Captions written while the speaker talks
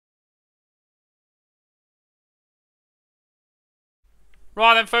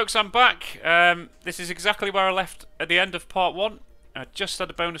Right then, folks, I'm back. This is exactly where I left at the end of part 1. I just had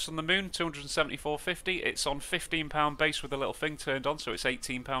a bonus on the moon, 274.50. It's on £15 base with a little thing turned on, so it's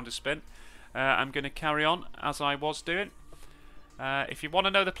 £18 a spin. I'm going to carry on as I was doing. If you want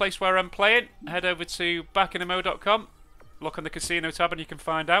to know the place where I'm playing, head over to backinamo.com. Look on the casino tab and you can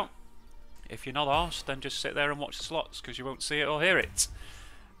find out. If you're not arsed, then just sit there and watch the slots, because you won't see it or hear it.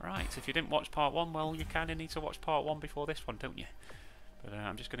 Right, if you didn't watch part 1, well, you kind of need to watch part 1 before this one, don't you? But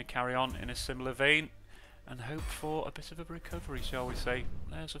I'm just going to carry on in a similar vein and hope for a bit of a recovery, shall we say.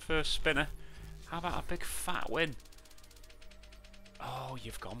 There's the first spinner. How about a big fat win? Oh,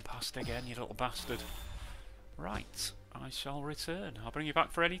 you've gone past again, you little bastard. Right, I shall return. I'll bring you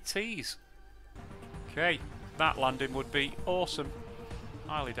back for any teas. Okay, that landing would be awesome.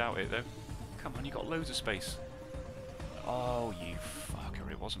 Highly doubt it, though. Come on, you got loads of space. Oh, you fucker.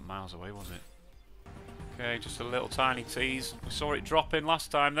 It wasn't miles away, was it? Okay, just a little tiny tease. We saw it drop in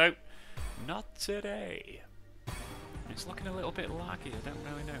last time, though. Not today. It's looking a little bit laggy. I don't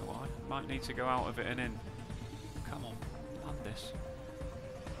really know why. Might need to go out of it and in. Come on, land this.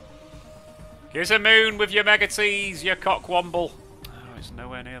 Here's a moon with your mega tease, you cockwomble. Oh, it's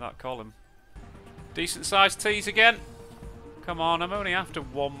nowhere near that column. Decent sized tease again. Come on, I'm only after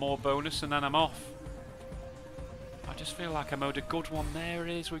one more bonus and then I'm off. I just feel like I mowed a good one. There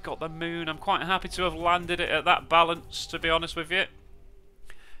it is, we've got the moon. I'm quite happy to have landed it at that balance, to be honest with you.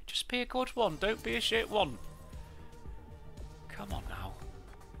 Just be a good one, don't be a shit one. Come on now.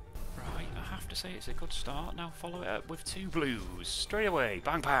 Right, I have to say it's a good start. Now follow it up with 2 blues. Straight away,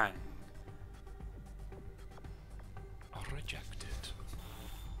 bang bang. Rejected.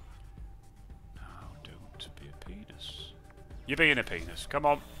 Now don't be a penis. You're being a penis, come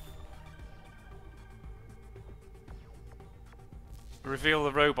on. Reveal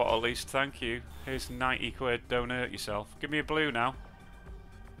the robot at least, thank you. Here's 90 quid, don't hurt yourself. Give me a blue now.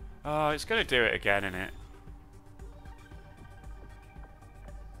 Oh, it's going to do it again, innit?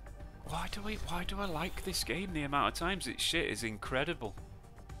 Why do I like this game? The amount of times it's shit is incredible.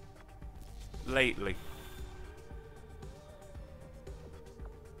 Lately.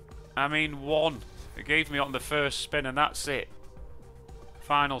 I mean, 1. It gave me on the first spin and that's it.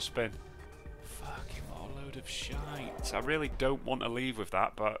 Final spin. Fucking what a load of shite. I really don't want to leave with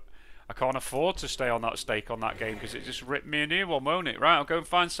that, but I can't afford to stay on that stake on that game because it just ripped me a new one, won't it? Right, I'll go and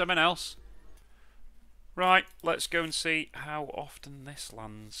find something else. Right, let's go and see how often this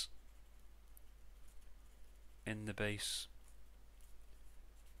lands in the base.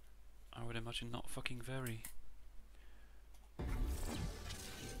 I would imagine not fucking very.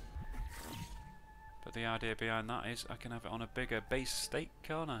 But the idea behind that is I can have it on a bigger base stake,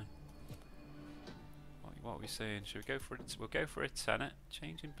 can't I? What are we saying? Should we go for it? We'll go for a tenner.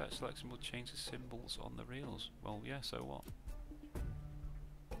 Changing bet selection will change the symbols on the reels. Well, yeah, so what?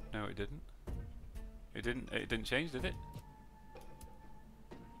 No, it didn't. It didn't change, did it?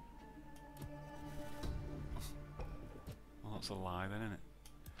 Well, that's a lie then, isn't it?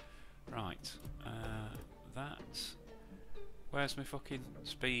 Right. That. Where's my fucking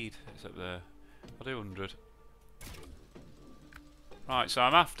speed? It's up there. I'll do 100. Right, so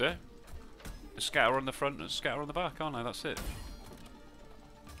I'm after a scatter on the front and a scatter on the back, aren't I? That's it.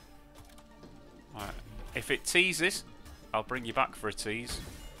 Right. If it teases, I'll bring you back for a tease.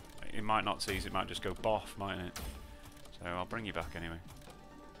 It might not tease, it might just go boff, mightn't it? So I'll bring you back anyway.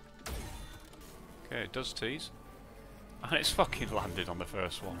 Okay, it does tease. And it's fucking landed on the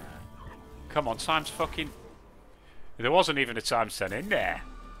first one. Come on, times fucking... There wasn't even a times 10 in there.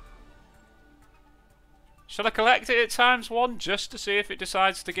 Shall I collect it at times 1 just to see if it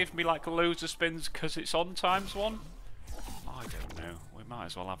decides to give me like loads of spins because it's on times 1? I don't know. We might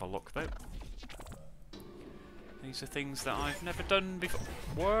as well have a look though. These are things that I've never done before.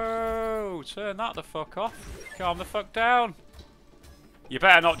 Whoa! Turn that the fuck off. Calm the fuck down. You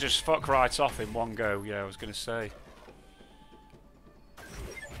better not just fuck right off in one go. Yeah, I was going to say.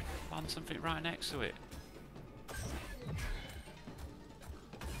 Land something right next to it.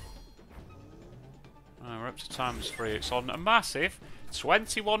 Oh, we're up to times 3. It's on a massive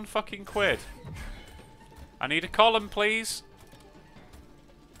 21 fucking quid. I need a column, please.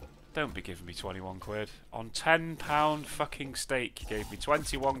 Don't be giving me 21 quid. On £10 fucking stake, you gave me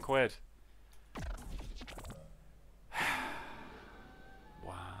 21 quid.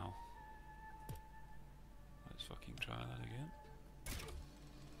 Wow. Let's fucking try that again.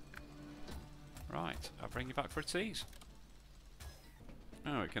 Right, I'll bring you back for a tease.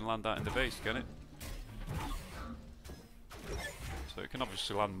 Oh, it can land that in the base, can it? So it can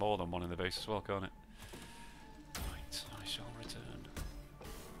obviously land more than one in the base as well, can't it? Right, I shall return.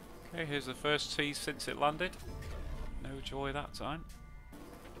 Okay, here's the first tease since it landed. No joy that time.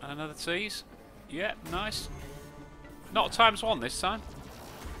 And another tease. Yeah, nice. Not ×1 this time.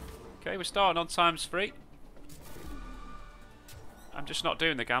 Okay, we're starting on ×3. I'm just not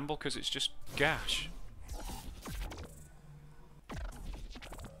doing the gamble because it's just gash.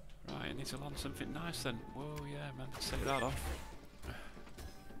 Right, I need to land something nice then. Whoa, yeah, man, let's take that off.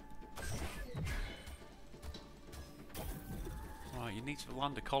 Right, you need to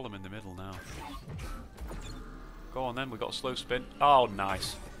land a column in the middle now. Go on then, we've got a slow spin. Oh,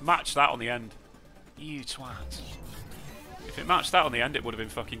 nice. Match that on the end. You twat. If it matched that on the end, it would have been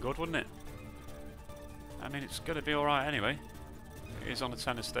fucking good, wouldn't it? I mean, it's going to be alright anyway. It is on a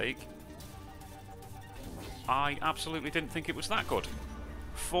tenner stake. I absolutely didn't think it was that good.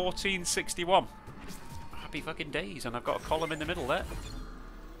 1461. Happy fucking days, and I've got a column in the middle there.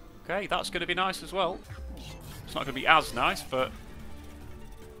 Okay, that's going to be nice as well. It's not going to be as nice, but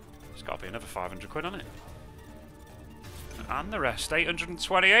it's got to be another 500 quid on it. And the rest,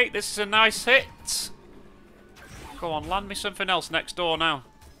 828. This is a nice hit. Go on, land me something else next door now.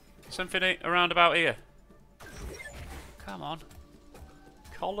 Something around about here. Come on.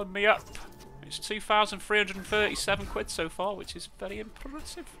 Column me up. It's 2,337 quid so far, which is very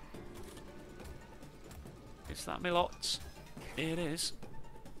impressive. Is that me lots? It is.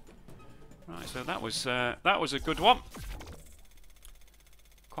 Right, so that was a good one.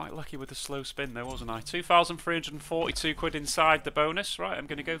 Quite lucky with the slow spin though, wasn't I? 2,342 quid inside the bonus. Right, I'm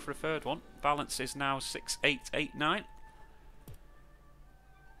going to go for a third one. Balance is now 6,889.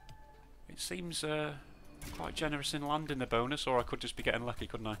 It seems quite generous in landing the bonus, or I could just be getting lucky,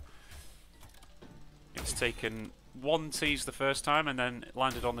 couldn't I? It's taken one tease the first time and then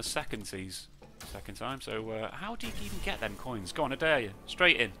landed on the second tease second time. So how do you even get them coins? Go on, I dare you.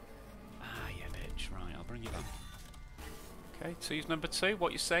 Straight in. Ah, you bitch. Right, I'll bring you back. Okay, tease number 2.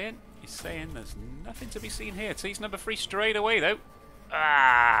 What you saying? You're saying there's nothing to be seen here. Tease number 3 straight away though.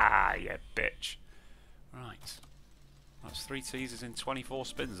 Ah, you bitch. Right. That's 3 teases in 24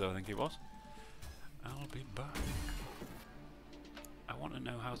 spins though, I think it was. I'll be back. I want to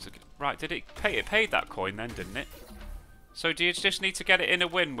know how to... Right, did it pay? It paid that coin then, didn't it? So do you just need to get it in a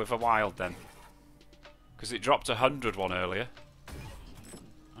win with a wild then? Because it dropped 100 one earlier.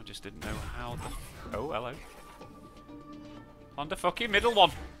 I just didn't know how the... Oh, hello. On the fucking middle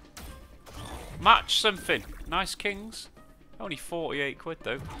one. Match something. Nice kings. Only 48 quid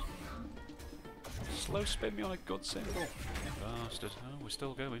though. Slow spin me on a good symbol. Bastard. Oh, we're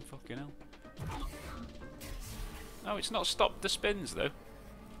still going. Fucking hell. No, it's not stopped the spins though.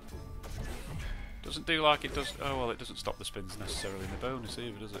 Doesn't do like it does. Oh well, it doesn't stop the spins necessarily in the bonus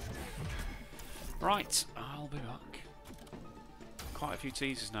either, does it? Right, I'll be back. Quite a few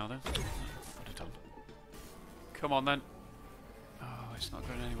teasers now though. What a done. Come on then. Oh, it's not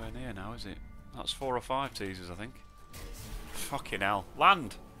going anywhere near now, is it? That's 4 or 5 teasers, I think. Fucking hell.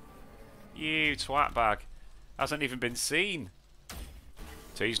 Land! You twat bag. Hasn't even been seen.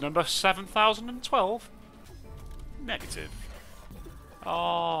 Tease number 7,012. Negative.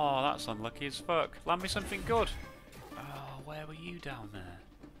 Oh, that's unlucky as fuck. Land me something good. Oh, where were you down there?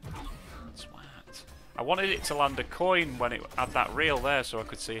 Twat. I wanted it to land a coin when it had that reel there so I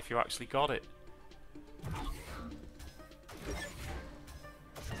could see if you actually got it.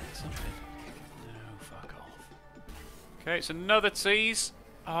 Something. No, fuck off. Okay, it's another tease.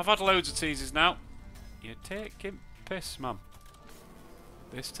 Oh, I've had loads of teases now. You're taking piss, mum.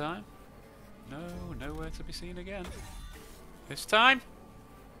 This time? No, nowhere to be seen again. This time?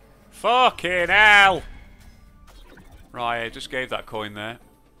 Fucking hell! Right, I just gave that coin there.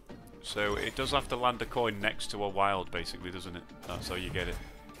 So it does have to land a coin next to a wild, basically, doesn't it? That's how you get it.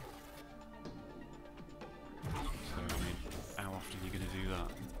 So, I mean, how often are you going to do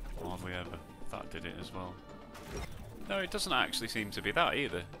that? Hardly ever. That did it as well. No, it doesn't actually seem to be that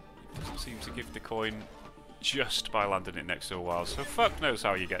either. It doesn't seem to give the coin just by landing it next to a wild. So fuck knows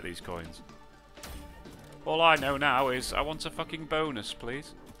how you get these coins. All I know now is I want a fucking bonus,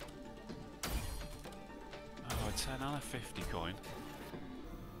 please. Oh, a 10 and a 50 coin.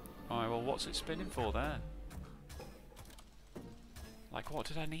 Alright, well, what's it spinning for there? Like, what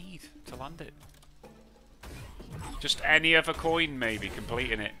did I need to land it? Just any other coin, maybe,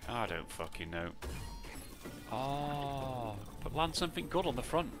 completing it. I don't fucking know. Oh, but land something good on the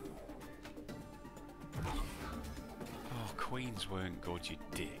front. Oh, queens weren't good, you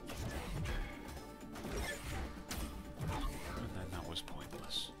dick. And then that was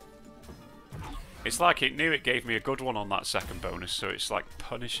pointless. It's like it knew it gave me a good one on that second bonus, so it's like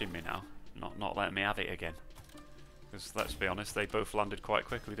punishing me now. Not letting me have it again. Because let's be honest, they both landed quite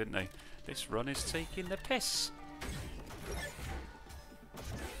quickly, didn't they? This run is taking the piss.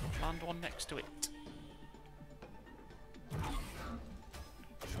 Land one next to it.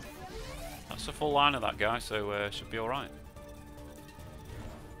 That's a full line of that guy, so should be alright.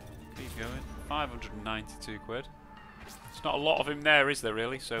 Keep going. 592 quid. It's not a lot of him there, is there,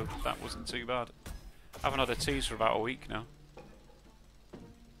 really? So that wasn't too bad. I haven't had a tease for about a week now.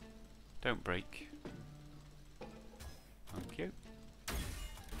 Don't break. Thank you.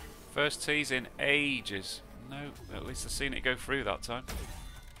 First tease in ages. No, at least I've seen it go through that time.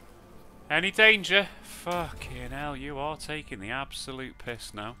 Any danger? Fucking hell, you are taking the absolute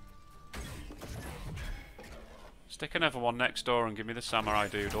piss now. Stick another one next door and give me the samurai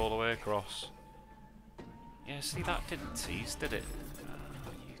dude all the way across. Yeah, see, that didn't tease, did it?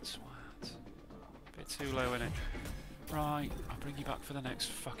 Oh, you twat. Bit too low, innit? Right, I'll bring you back for the next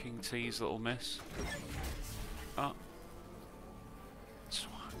fucking tease, little miss. Oh.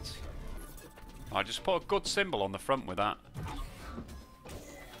 Twat. I just put a good symbol on the front with that.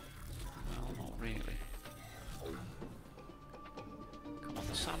 Well, not really. Come on,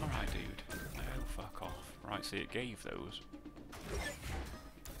 the samurai dude. No, fuck off. Right, see, it gave those.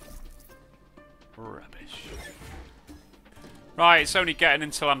 Rubbish. Right, it's only getting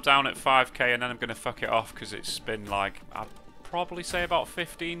until I'm down at 5k and then I'm going to fuck it off because it's been like, I'd probably say about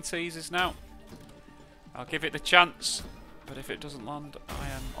 15 teasers now. I'll give it the chance, but if it doesn't land, I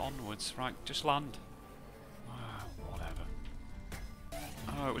am onwards. Right, just land. Oh, whatever.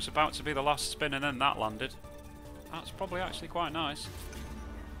 Oh, it was about to be the last spin and then that landed. That's probably actually quite nice.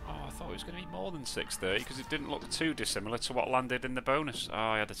 Oh, I thought it was going to be more than 630 because it didn't look too dissimilar to what landed in the bonus. Oh,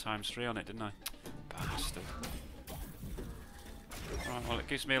 I had a ×3 on it, didn't I? Bastard. Right, well, it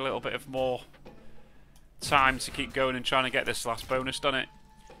gives me a little bit of more time to keep going and trying to get this last bonus done it.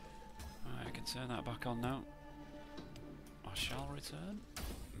 Right, I can turn that back on now. I shall return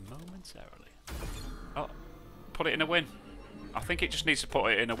momentarily. Oh, put it in a win. I think it just needs to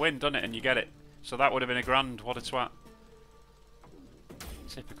put it in a win, doesn't it? And you get it. So that would have been a grand. What a twat.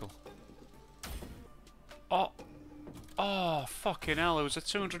 Typical. Oh. Oh, fucking hell. There was a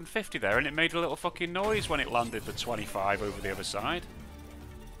 250 there and it made a little fucking noise when it landed the 25 over the other side.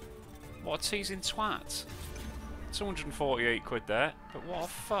 What a teasing twat. 248 quid there. But what a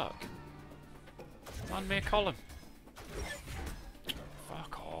fuck. Land me a column.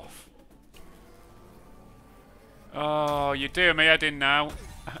 Fuck off. Oh, you're doing me head in now.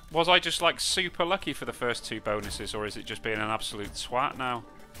 Was I just like super lucky for the first two bonuses, or is it just being an absolute twat now?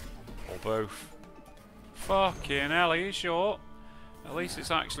 Or both? Fucking hell, are you sure? At least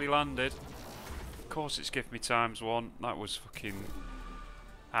it's actually landed. Of course it's given me ×1. That was fucking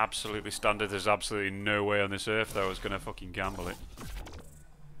absolutely standard. There's absolutely no way on this earth that I was going to fucking gamble it.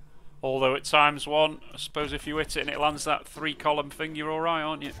 Although at ×1, I suppose if you hit it and it lands that 3-column thing, you're alright,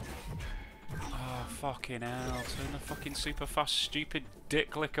 aren't you? Oh, fucking hell. Turn the fucking super fast, stupid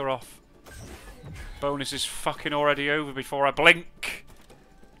dick licker off. Bonus is fucking already over before I blink.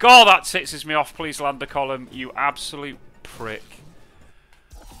 God, that tisses me off. Please land a column, you absolute prick.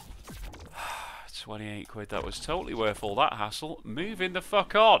 28 quid. That was totally worth all that hassle. Moving the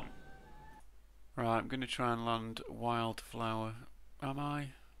fuck on. Right, I'm going to try and land Wildflower. Am I?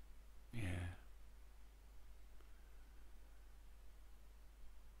 Yeah.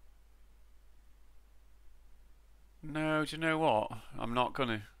 No, do you know what? I'm not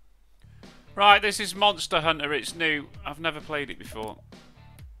gonna. Right, this is Monster Hunter. It's new. I've never played it before.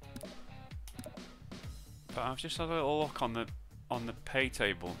 But I've just had a little look on the pay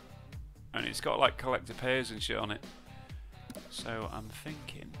table, and it's got like collector pairs and shit on it. So I'm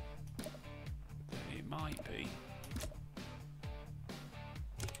thinking that it might be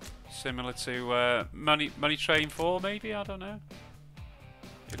similar to Money Train 4, maybe. I don't know.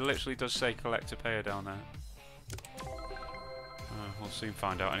 It literally does say collector payer down there. We'll soon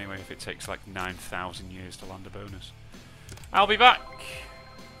find out anyway if it takes like 9,000 years to land a bonus. I'll be back!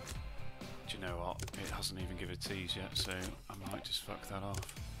 Do you know what? It hasn't even given a tease yet, so I might just fuck that off.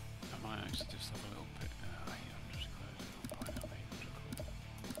 I might actually just have a little bit... 800 quid. 800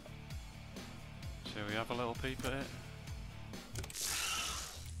 quid. Shall we have a little peep at it?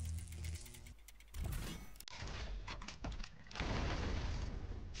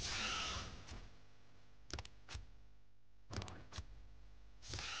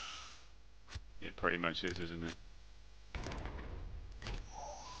 Pretty much is, isn't it?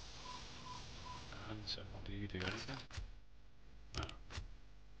 And so, do you do anything? No.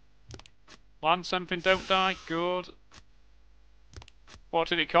 Land something, don't die. Good. What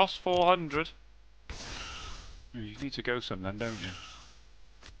did it cost? 400? You need to go some then, don't you?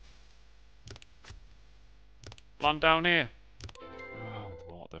 Land down here. Oh,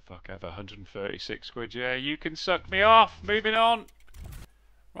 what the fuck ever. 136 quid. Yeah, you can suck me off. Moving on.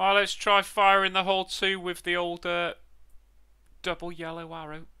 Right, let's try firing the hole 2 with the old double yellow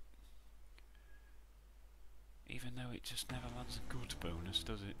arrow. Even though it just never lands a good bonus,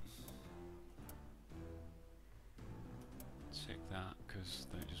 does it? Tick that, because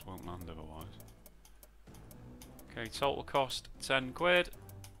they just won't land otherwise. Okay, total cost 10 quid.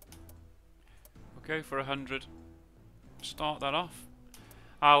 We'll go for 100. Start that off.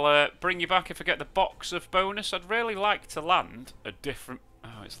 I'll bring you back if I get the box of bonus. I'd really like to land a different...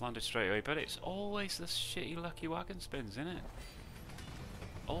 Oh, it's landed straight away, but it's always the shitty lucky wagon spins, isn't it?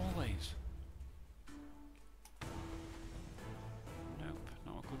 Always. Nope,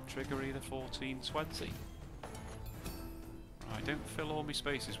 not a good trigger either, 14.20. Right, don't fill all my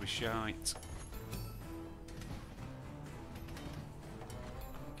spaces with shite.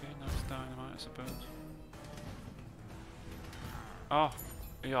 Okay, nice dynamite, I suppose. Oh,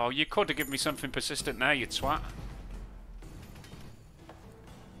 yo, you could have given me something persistent there, you twat.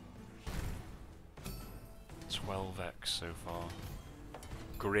 $12x so far.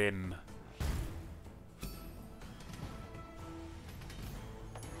 Grim.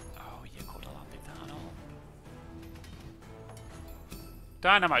 Oh, you could have landed that and all.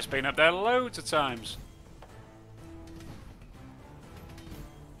 Dynamite's been up there loads of times.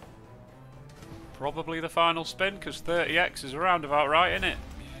 Probably the final spin, because 30x is around about right, isn't it?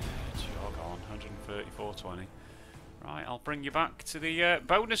 Yeah, jog on, 134.20. Right, I'll bring you back to the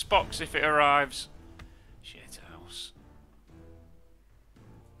bonus box if it arrives. Shit house.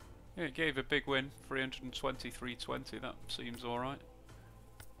 Yeah, it gave a big win, 323.20. That seems alright.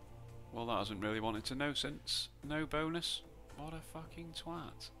 Well, that hasn't really wanted to know since. No bonus. What a fucking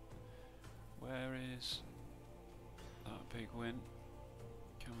twat. Where is that big win?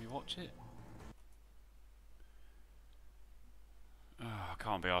 Can we watch it? Oh, I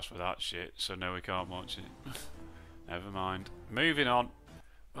can't be asked for that shit, so no, we can't watch it. Never mind. Moving on.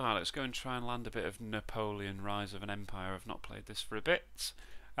 Well, let's go and try and land a bit of Napoleon Rise of an Empire. I've not played this for a bit.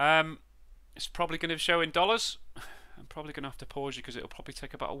 It's probably going to show in dollars. I'm probably going to have to pause you because it'll probably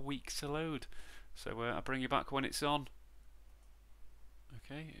take about a week to load. So I'll bring you back when it's on.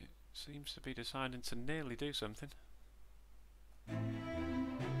 Okay, it seems to be deciding to nearly do something.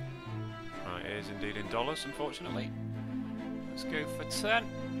 Right, it is indeed in dollars, unfortunately. Let's go for 10.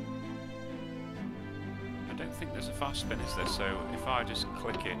 I don't think there's a fast spin, is there? So if I just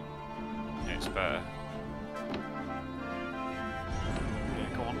click it, it's better.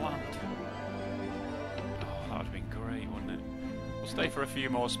 Yeah, go on, land. Oh, that would have been great, wouldn't it? We'll stay for a few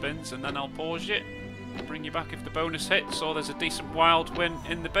more spins and then I'll pause it. Bring you back if the bonus hits or there's a decent wild win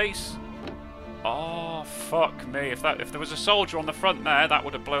in the base. Oh, fuck me. If there was a soldier on the front there, that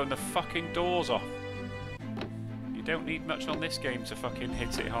would have blown the fucking doors off. You don't need much on this game to fucking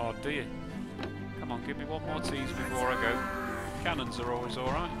hit it hard, do you? Come on, give me one more tease before I go. Cannons are always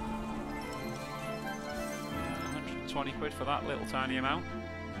alright. 120 quid for that little tiny amount.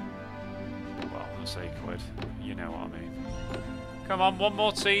 Well, I say quid. You know what I mean. Come on, one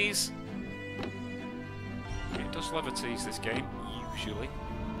more tease. It does love a tease, this game, usually.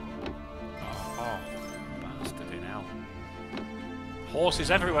 Oh, bastard in hell. Horses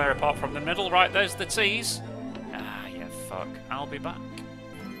everywhere apart from the middle. Right, there's the tease. Ah, yeah, fuck. I'll be back.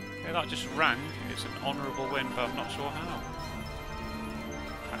 Okay, that just rang. It's an honourable win, but I'm not sure how.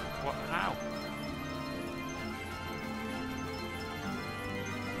 What? How?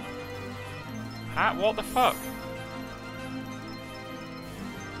 How? What the fuck?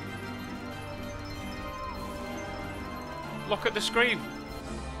 Look at the screen.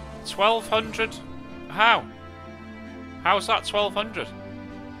 1200. How? How's that 1200?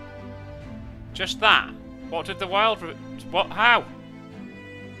 Just that? What did the wild... What? How?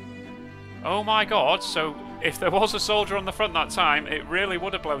 Oh my god, so if there was a soldier on the front that time, it really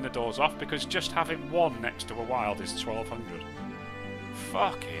would have blown the doors off because just having one next to a wild is 1200.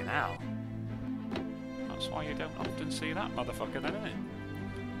 Fucking hell. That's why you don't often see that motherfucker then, isn't it?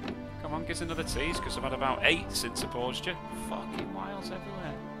 Come on, get another tease because I've had about 8 since I paused you. Fucking wilds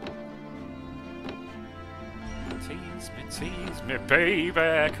everywhere. Tease me,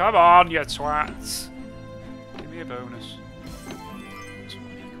 baby. Come on, you twats. Give me a bonus. 20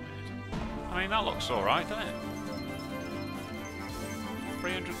 quid. I mean, that looks alright, doesn't it?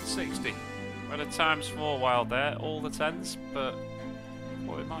 360. We had a ×4 wild there, all the 10s, but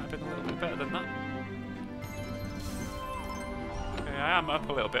well, it might have been a little bit better than that. Okay, I am up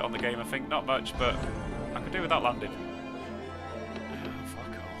a little bit on the game, I think. Not much, but I could do with that landing. Oh,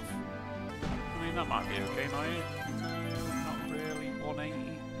 fuck off. I mean, that might be okay, might it? No, not really.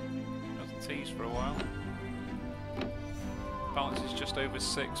 180. Doesn't tease for a while. Balance is just over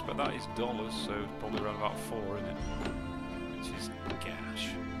 6, but that is dollars, so probably around about 4, isn't it? Which is gash.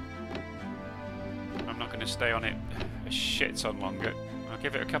 I'm not going to stay on it a shit ton longer. I'll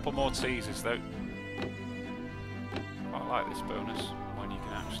give it a couple more teases though. like this bonus when you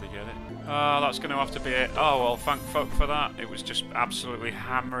can actually get it. Oh, that's going to have to be it. Oh, well, thank fuck for that. It was just absolutely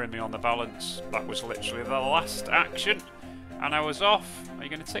hammering me on the balance. That was literally the last action. And I was off. Are you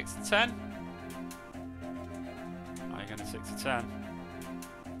going to tick to 10? Are you going to tick to 10?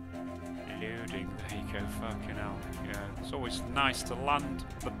 Loading. There you go. Fucking hell. Yeah, it's always nice to land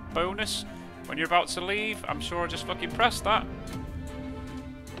the bonus when you're about to leave. I'm sure I just fucking pressed that.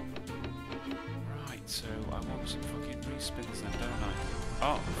 Right, so I want some fucking respins then, don't I?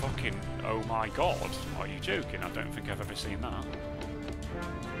 Oh, fucking, oh my god. Are you joking? I don't think I've ever seen that.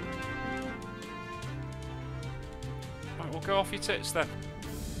 Right, we'll go off your tits then.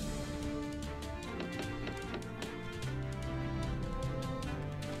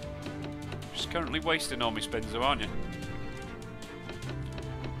 Just currently wasting all my spins though, aren't you?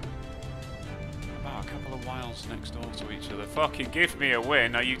 About a couple of wilds next door to each other. Fucking give me a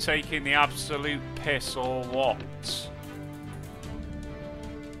win. Are you taking the absolute piss or what?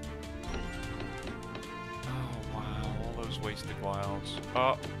 Wasted wilds.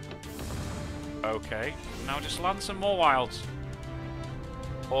 Oh. Okay. Now just land some more wilds.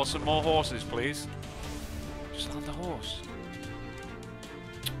 Or some more horses, please. Just land a horse.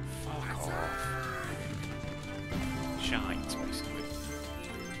 Fuck off. Shite, basically.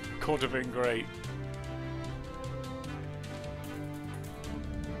 Could have been great.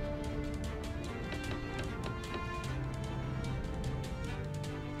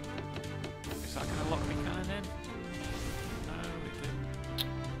 Is that going to lock me kind in?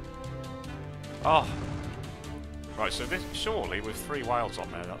 Oh, right. So this surely with 3 wilds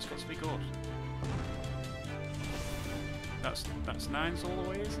on there, that's got to be good. That's 9s all the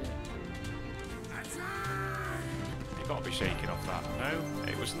way, is it? You got to be shaking off that. No,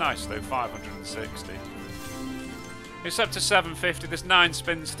 it was nice though. 560. It's up to 750. There's 9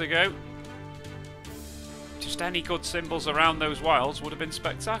 spins to go. Just any good symbols around those wilds would have been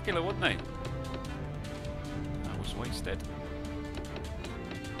spectacular, wouldn't they? That was wasted.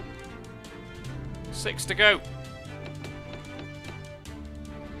 6 to go. Come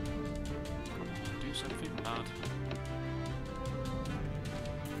on, do something mad.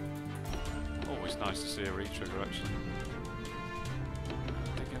 Always nice to see a re-trigger, actually. I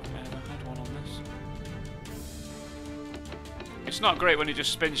don't think I've ever had one on this. It's not great when it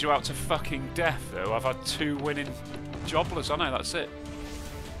just spins you out to fucking death, though. I've had 2 winning jobblers, haven't I? That's it.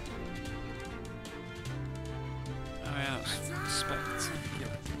 Oh yeah, that's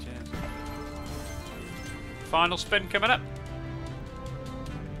spectacular. Cheers. Final spin coming up.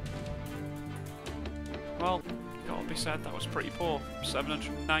 Well, gotta be said, that was pretty poor.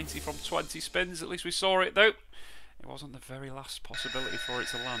 790 from 20 spins. At least we saw it, though. It wasn't the very last possibility for it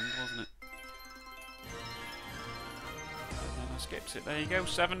to land, wasn't it? And then I skipped it. There you go.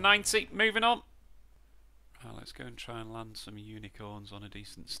 790. Moving on. Well, let's go and try and land some unicorns on a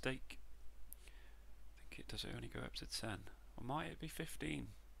decent stake. I think it does only go up to 10. Or might it be 15?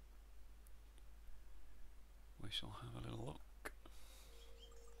 We shall have a little look.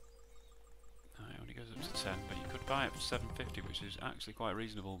 No, it only goes up to 10, but you could buy it for 750, which is actually quite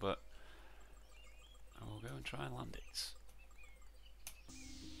reasonable, but I will go and try and land it.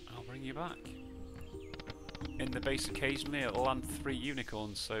 I'll bring you back. In the base occasionally it'll land 3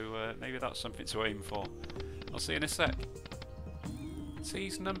 unicorns, so maybe that's something to aim for. I'll see you in a sec.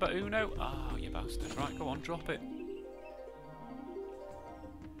 Tease number uno. Ah, you bastard. Right, go on, drop it.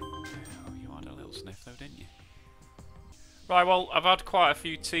 Oh, you had a little sniff though, didn't you? Right, well, I've had quite a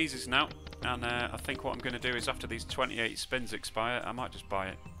few teases now, and I think what I'm going to do is after these 28 spins expire, I might just buy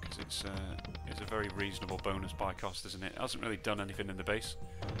it, because it's a very reasonable bonus buy cost, isn't it? It hasn't really done anything in the base.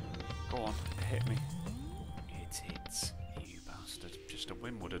 Go on, hit me. It hits, you bastard. Just a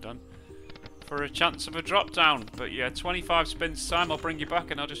win would have done. For a chance of a drop down, but yeah, 25 spins time, I'll bring you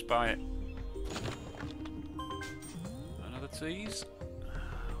back and I'll just buy it. Another tease.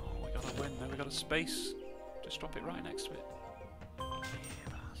 Oh, we got a win, there we got a space. Just drop it right next to it. Yeah,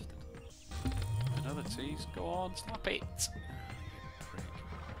 bastard. Another tease. Go on, snap it. You prick.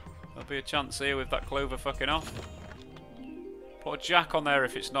 There'll be a chance here with that clover fucking off. Put a jack on there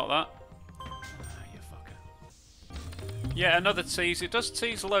if it's not that. Ah, you fucker. Yeah, another tease. It does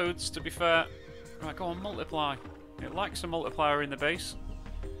tease loads, to be fair. Right, go on, multiply. It likes a multiplier in the base.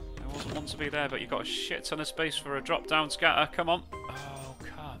 There wasn't one to be there, but you've got a shit ton of space for a drop-down scatter. Come on. Oh,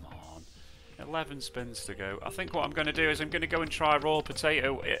 come on. 11 spins to go. I think what I'm going to do is I'm going to go and try raw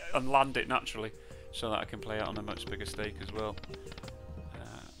potato and land it naturally, so that I can play it on a much bigger stake as well.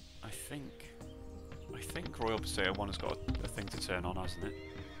 I think Royal Potato 1 has got a thing to turn on, hasn't it?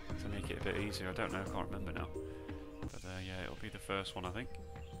 To make it a bit easier. I don't know, I can't remember now. But yeah, it'll be the first one, I think.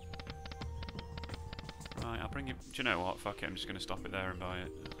 Right, I'll bring you... Do you know what? Fuck it, I'm just going to stop it there and buy it.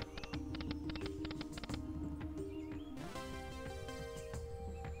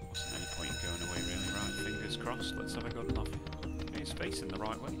 Wasn't any point in going away really. Right, fingers crossed. Let's have a good enough. He's facing the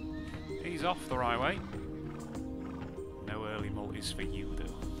right way. He's off the right way. No early multis for you though.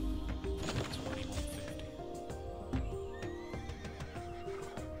 2150.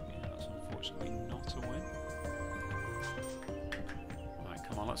 Yeah, that's unfortunately not a win. Right,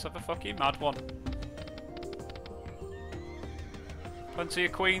 come on, let's have a fucking mad one. Plenty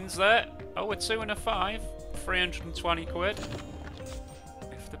of queens there. Oh, a 2 and a 5. 320 quid.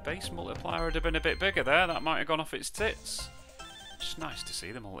 If the base multiplier had been a bit bigger there, that might have gone off its tits. Just nice to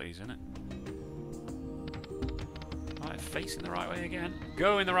see the multis, isn't it? Right, facing the right way again.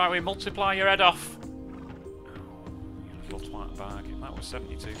 Going the right way, multiply your head off. Oh, you little twat bag. That was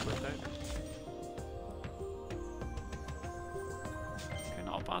 72 quid though. Okay,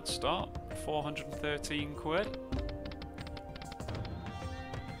 not a bad start. 413 quid.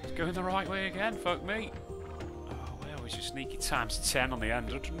 It's going the right way again, fuck me. Oh, where was your sneaky times 10 on the end?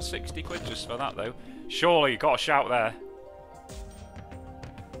 160 quid just for that though. Surely you got a shout there.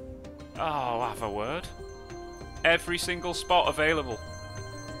 Oh, have a word. Every single spot available.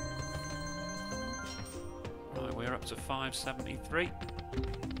 Right, we're up to 573.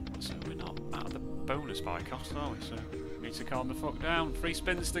 So we're not out of the bonus by cost, are we? So we need to calm the fuck down. 3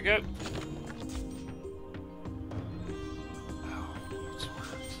 spins to go. Oh, you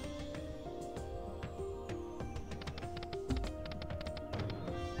twat.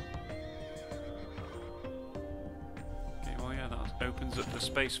 Okay, well yeah, that opens up the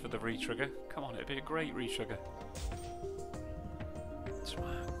space for the retrigger. Come on, it'd be a great retrigger.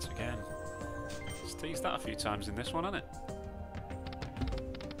 Twat again. Let's tease that a few times in this one, hasn't it?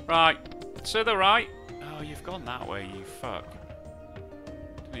 Right, to the right. Oh, you've gone that way, you fuck.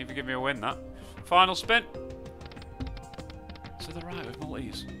 Didn't even give me a win, that. Final spin. To the right with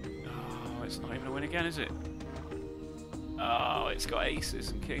multis. Oh, it's not even a win again, is it? Oh, it's got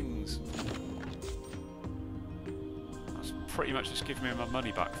aces and kings. That's pretty much just giving me my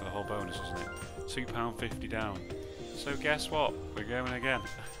money back for the whole bonus, isn't it? £2.50 down. So guess what? We're going again.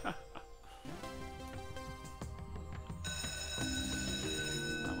 That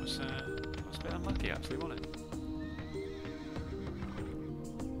was a bit unlucky actually, wasn't it?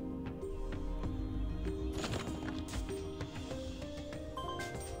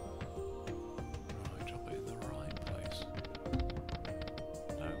 Right, drop it in the right place.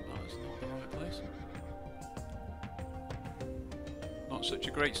 No, that's not the right place. Not such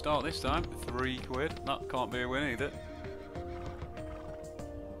a great start this time. 3 quid. That can't be a win either.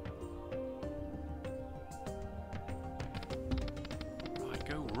 Right,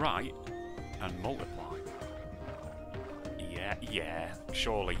 go right and multiply. Yeah,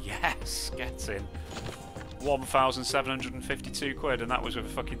 surely, yes, get in. 1,752 quid, and that was with a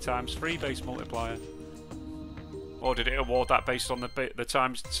fucking times 3 base multiplier. Or did it award that based on the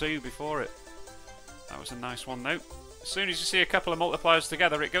times 2 before it? That was a nice one though. As soon as you see a couple of multipliers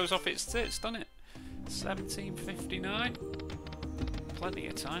together, it goes off its tits, doesn't it? 1759. Plenty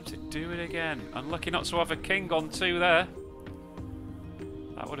of time to do it again. Unlucky not to have a king on 2 there.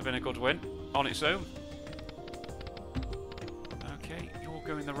 That would have been a good win on its own. Okay, you're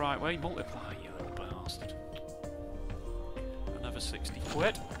going the right way. Multiply, you little bastard. Another 60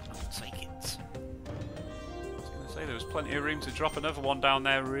 quid. I'll take it. I was going to say there was plenty of room to drop another one down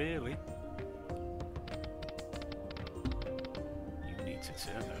there, really. You need to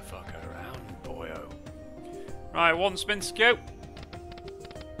turn the fuck around, boyo. Right, 1 spin to go.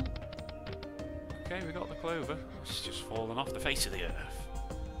 Okay, we got the clover. It's just fallen off the face of the earth.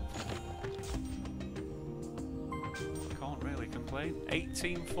 Can't really complain.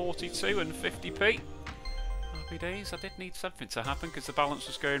 1842 and 50p. Happy days. I did need something to happen because the balance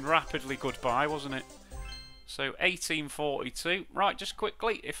was going rapidly goodbye, wasn't it? So 1842. Right, just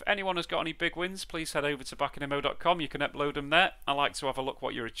quickly, if anyone has got any big wins, please head over to backinmo.com. You can upload them there. I like to have a look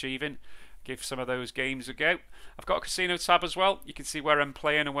what you're achieving. Give some of those games a go. I've got a casino tab as well. You can see where I'm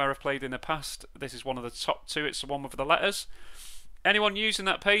playing and where I've played in the past. This is one of the top 2. It's the one with the letters. Anyone using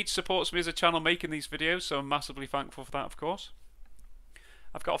that page supports me as a channel making these videos, so I'm massively thankful for that, of course.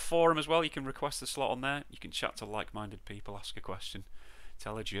 I've got a forum as well. You can request a slot on there. You can chat to like-minded people, ask a question,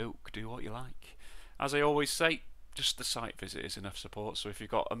 tell a joke, do what you like. As I always say, just the site visit is enough support, so if you've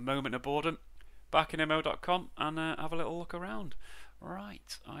got a moment of boredom, backinmo.com and have a little look around.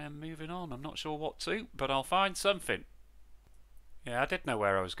 Right, I am moving on. I'm not sure what to, but I'll find something. Yeah, I did know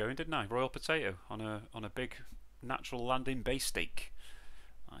where I was going, didn't I? Royal Potato on a big natural landing base steak.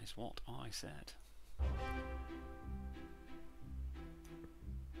 That is what I said.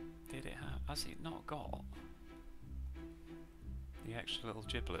 Did it have? Has it not got the extra little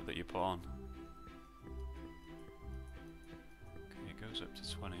giblet that you put on? Okay, it goes up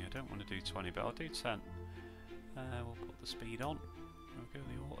to 20. I don't want to do 20, but I'll do 10. We'll put the speed on. We'll go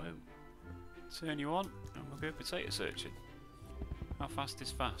the auto. Turn you on, and we'll go potato searching. How fast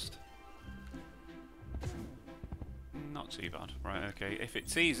is fast? Not too bad. Right, okay. If it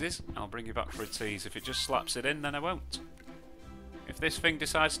teases, I'll bring you back for a tease. If it just slaps it in, then I won't. If this thing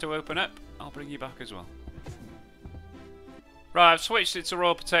decides to open up, I'll bring you back as well. Right, I've switched it to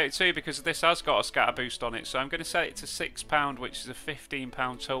raw potato too because this has got a scatter boost on it. So I'm going to set it to £6, which is a £15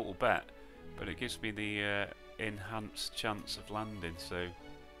 total bet. But it gives me the enhanced chance of landing, so...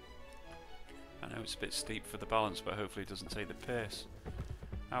 I know it's a bit steep for the balance, but hopefully it doesn't take the piss.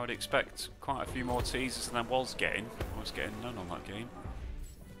 I would expect quite a few more teasers than I was getting. I was getting none on that game.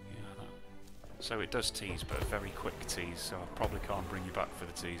 Yeah, so it does tease, but a very quick tease, so I probably can't bring you back for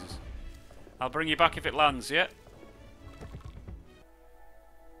the teasers. I'll bring you back if it lands, yeah?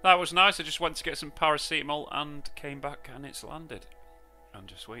 That was nice. I just went to get some paracetamol and came back and it's landed. And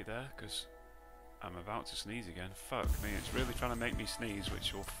just wait there, because I'm about to sneeze again. Fuck me, it's really trying to make me sneeze,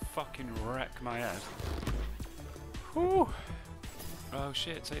 which will fucking wreck my head. Whew. Oh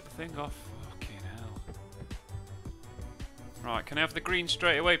shit, take the thing off. Fucking hell. Right, can I have the green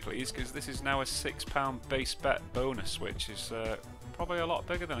straight away, please? Because this is now a £6 base bet bonus, which is probably a lot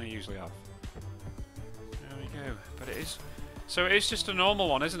bigger than I usually have. There we go. But it is... So it is just a normal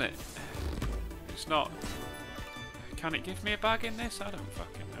one, isn't it? It's not... Can it give me a bag in this? I don't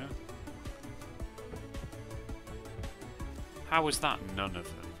fucking know. How was that none of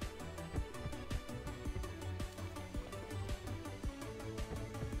them?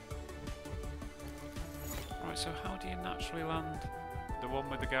 Right, so how do you naturally land the one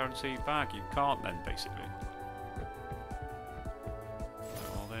with the guaranteed bag? You can't then, basically.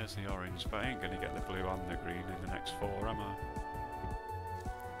 Well, there's the orange, but I ain't going to get the blue and the green in the next 4, am I?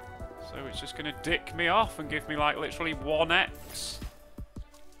 So it's just going to dick me off and give me, like, literally 1x.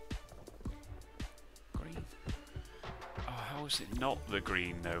 Green. Oh, how is it not the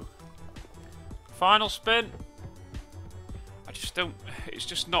green, though? Final spin. I just don't... It's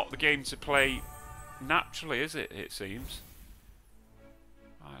just not the game to play naturally, is it? It seems.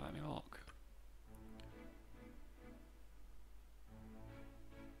 Right, let me look.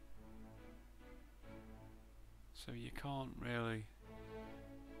 So you can't really...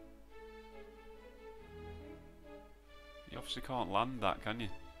 You obviously can't land that, can you?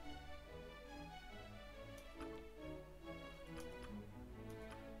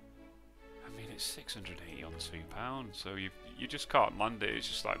 I mean, it's 680 on £2, so you just can't land it. It's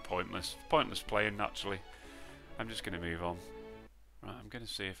just like pointless playing naturally. I'm just going to move on. Right, I'm going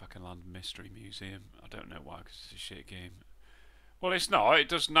to see if I can land Mystery Museum. I don't know why, because it's a shit game. Well, it's not. It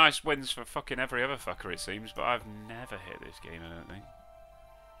does nice wins for fucking every other fucker, it seems, but I've never hit this game, I don't think.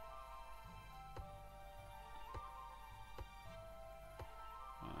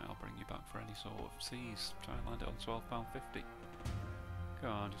 I'll bring you back for any sort of tease. Try and land it on £12.50.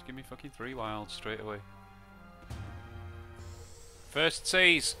 Come on, just give me fucking 3 wilds straight away. First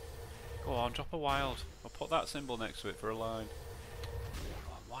tease! Go on, drop a wild. I'll put that symbol next to it for a line.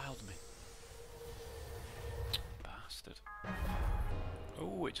 Go on, wild me. Bastard.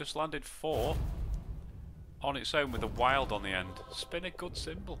 Oh, it just landed 4 on its own with a wild on the end. Spin a good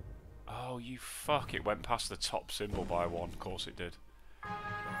symbol. Oh, you fuck. It went past the top symbol by 1. Of course it did.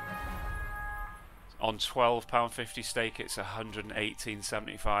 On £12.50 stake, it's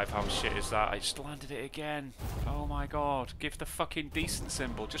 118.75. How shit is that? I just landed it again. Oh my god. Give the fucking decent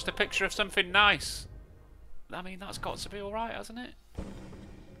symbol. Just a picture of something nice. I mean, that's got to be alright, hasn't it?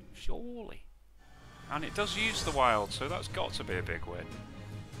 Surely. And it does use the wild, so that's got to be a big win.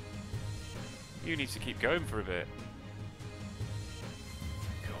 You need to keep going for a bit.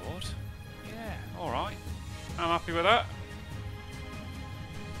 Good. Yeah, alright. I'm happy with that.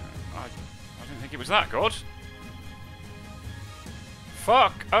 I didn't think it was that good.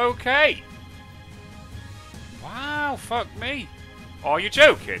 Fuck, okay. Wow, fuck me. Are you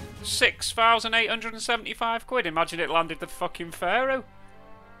joking? 6,875 quid. Imagine it landed the fucking Pharaoh.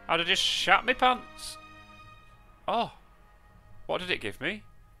 I'd have just shat my pants. Oh. What did it give me?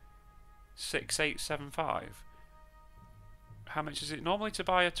 6,875. How much is it normally to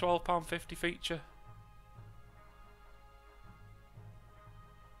buy a £12.50 feature?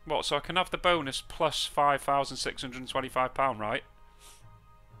 What, so I can have the bonus plus £5,625, right?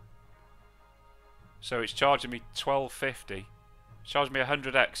 So it's charging me £12.50. It's charging me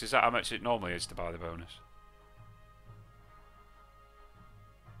 100x. Is that how much it normally is to buy the bonus?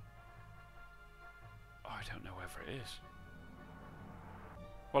 Oh, I don't know whether it is.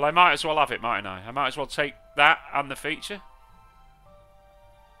 Well, I might as well have it, mightn't I? I might as well take that and the feature.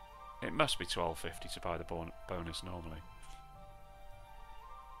 It must be $12.50 to buy the bonus normally.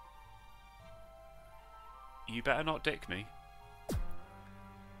 You better not dick me.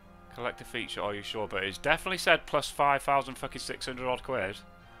 Collect a feature, are you sure? But it's definitely said plus 5,000 fucking 600 odd quid.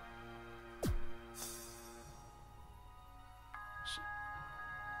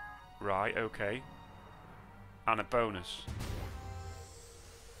 Right, okay. And a bonus.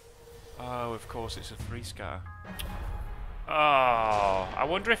 Oh, of course, it's a free scatter. Oh, I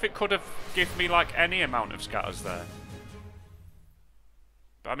wonder if it could have given me like any amount of scatters there.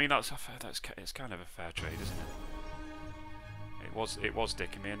 But I mean, it's kind of a fair trade, isn't it? It was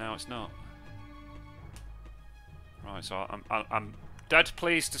dicking me, and now it's not. Right, so I'm dead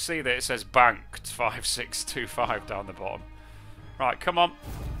pleased to see that it says banked 5625 down the bottom. Right, come on,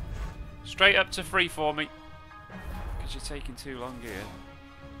 straight up to free for me, because you're taking too long here.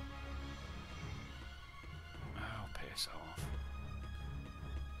 Oh, piss off.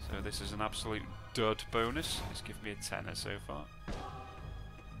 So this is an absolute dud bonus. It's given me a tenner so far.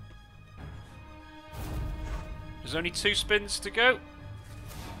 There's only 2 spins to go.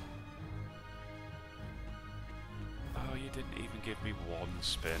 Oh, you didn't even give me 1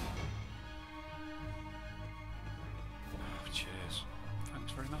 spin. Oh, cheers.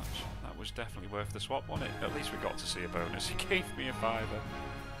 Thanks very much. That was definitely worth the swap, wasn't it? At least we got to see a bonus. He gave me a £5.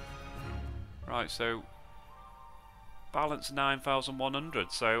 Right, so balance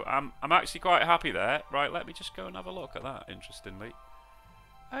 9,100. So I'm actually quite happy there. Right, let me just go and have a look at that. Interestingly,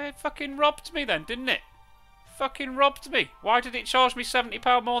 it fucking robbed me then, didn't it? Fucking robbed me. Why did it charge me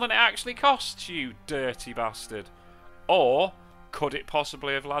 £70 more than it actually costs, you dirty bastard? Or could it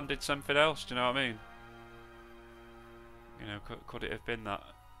possibly have landed something else? Do you know what I mean? You know, could it have been that?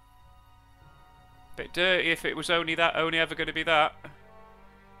 Bit dirty if it was only ever going to be that.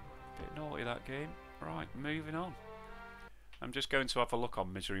 Bit naughty that game. Right, moving on. I'm just going to have a look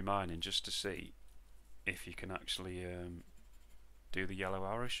on Misery Mining just to see if you can actually do the yellow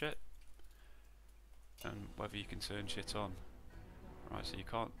arrow shit. And whether you can turn shit on. Right, so you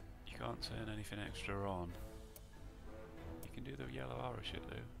can't turn anything extra on. You can do the yellow arrow shit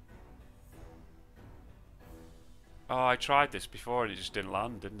though. Oh, I tried this before and it just didn't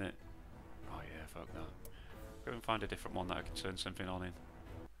land, didn't it? Oh yeah, fuck that. Go and find a different one that I can turn something on in.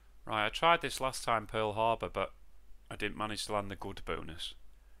 Right, I tried this last time, Pearl Harbor, but I didn't manage to land the good bonus.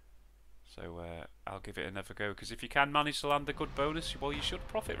 So I'll give it another go, because if you can manage to land the good bonus, well, you should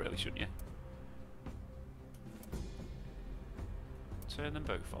profit really, shouldn't you? Turn them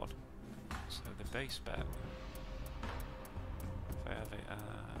both on. So the base bet. If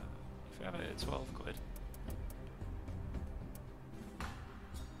I have it at 12 quid.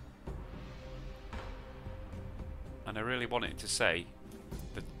 And I really want it to say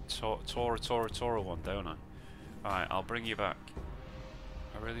the Tora one, don't I? Alright, I'll bring you back.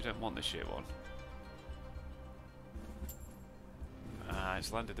 I really don't want the shit one.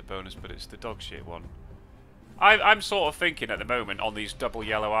 It's landed the bonus, but it's the dog shit one. I'm sort of thinking at the moment on these double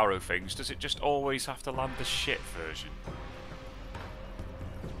yellow arrow things, does it just always have to land the shit version?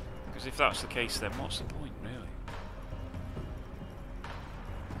 Because if that's the case, then what's the point, really?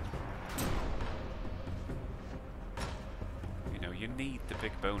 You know, you need the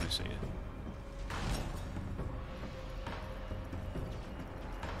big bonus here.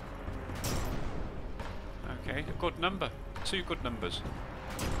 Okay, a good number. 2 good numbers.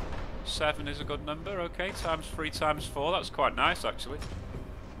 7 is a good number, okay, times 3 times 4, that's quite nice actually.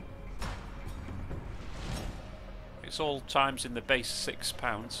 It's all times in the base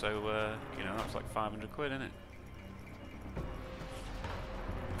 £6, so, you know, that's like 500 quid, isn't it?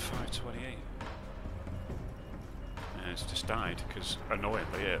 528. And it's just died, because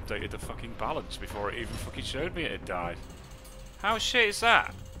annoyingly it updated the fucking balance before it even fucking showed me it had died. How shit is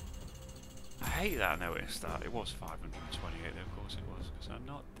that? I hate that I noticed that. It was 528 though, of course it was, because I'm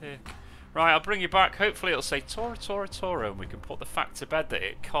not dick. Right, I'll bring you back. Hopefully it'll say Tora, and we can put the fact to bed that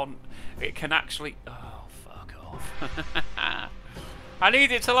it can actually... Oh, fuck off. I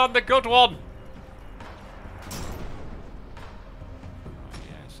need it to land the good one! Right,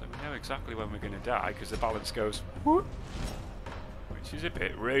 yeah, so we know exactly when we're going to die, because the balance goes... Whoop, which is a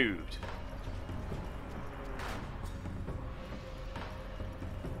bit rude.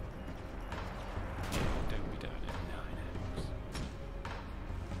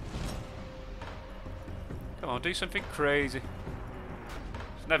 Come on, do something crazy.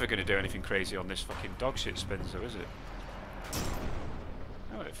 It's never going to do anything crazy on this fucking dog shit spins though, is it?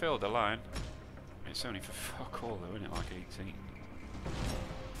 Oh, it filled the line. It's only for fuck all though, isn't it? Like 18.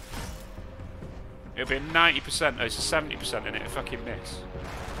 It'll be a 90%, no, it's a 70% and it'll fucking miss. Oh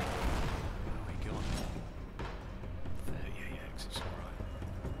my god. 38x, it's alright.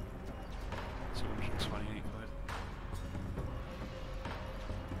 228 quid.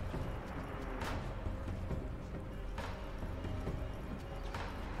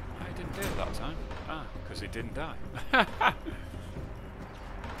 I didn't do it that time. Ah, because it didn't die.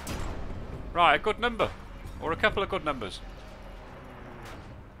 Right, a good number. Or a couple of good numbers.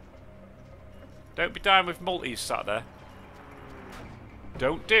 Don't be dying with multis sat there.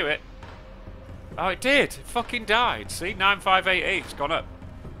 Don't do it. Oh, it did. It fucking died. See? 9588. It's gone up.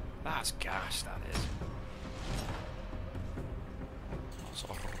 That's gas, that is. That's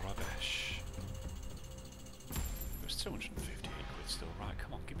rubbish. It was 258 quid still. Right,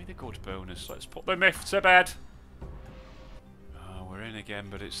 come on. Give me the good bonus. Let's put the myth to bed. Oh, we're in again,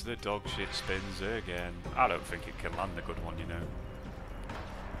 but it's the dog shit spins again. I don't think it can land the good one, you know.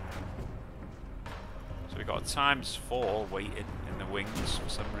 So we've got a ×4 waiting in the wings for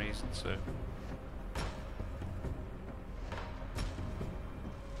some reason, so... I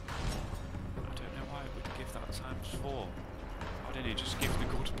don't know why it would give that ×4. Why didn't he just give the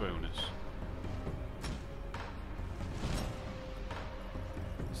good bonus?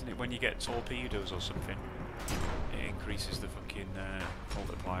 Isn't it when you get torpedoes or something? It increases the fucking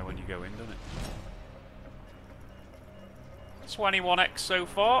multiplier when you go in, doesn't it? 21x so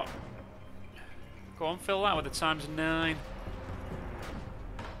far. Go on, fill that with the ×9.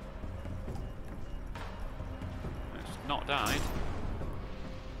 It's not died.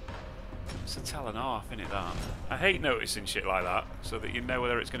 It's a tell and a half, isn't it, that? I hate noticing shit like that, so that you know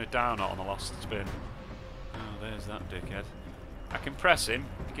whether it's going to die or not on the last spin. Oh, there's that dickhead. I can press him,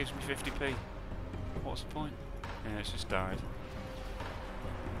 it gives me 50p. What's the point? Yeah, it's just died.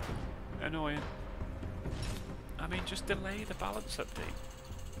 Annoying. I mean, just delay the balance update.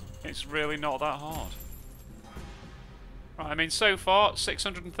 It's really not that hard. Right, I mean, so far,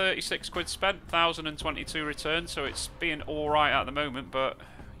 636 quid spent, 1,022 returned, so it's being alright at the moment, but,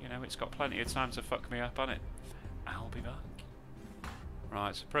 you know, it's got plenty of time to fuck me up, hasn't it? I'll be back. Right,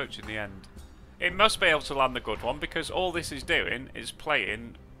 it's approaching the end. It must be able to land the good one, because all this is doing is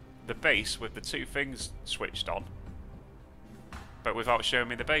playing the base with the two things switched on, but without showing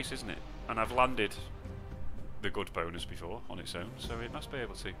me the base, isn't it? And I've landed the good bonus before on its own, so it must be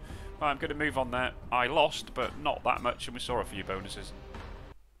able to. Right, I'm going to move on there. I lost, but not that much, and we saw a few bonuses.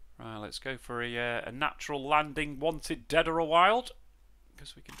 Right, let's go for a natural landing, wanted dead or a wild,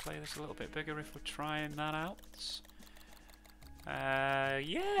 because we can play this a little bit bigger if we're trying that out.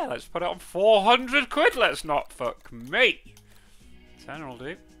 Yeah, let's put it on 400 quid. Let's not fuck me. 10 will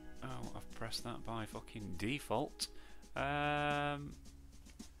do. Oh, I've pressed that by fucking default.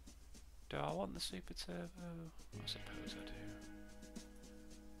 Do I want the super turbo? I suppose I do.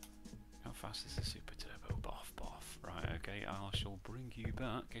 How fast is the super turbo? Boff, boff. Right, okay, I shall bring you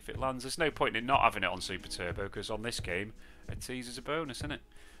back. If it lands, there's no point in not having it on super turbo, because on this game, a tease is a bonus, isn't it?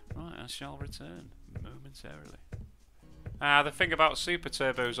 Right, I shall return momentarily. The thing about super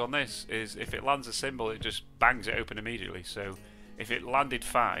turbos on this is if it lands a symbol, it just bangs it open immediately. So if it landed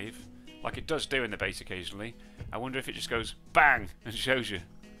 5, like it does do in the base occasionally, I wonder if it just goes bang and shows you.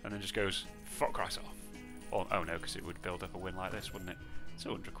 And then just goes, fuck right off. Or, oh no, because it would build up a win like this, wouldn't it?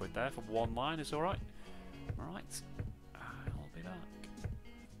 200 quid there for one line is alright. Alright, I'll be back.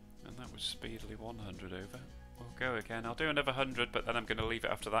 And that was speedily 100 over. We'll go again. I'll do another 100, but then I'm going to leave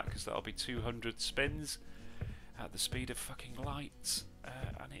it after that, because that'll be 200 spins at the speed of fucking light.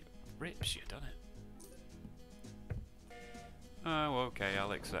 And it rips you, doesn't it? Oh, okay,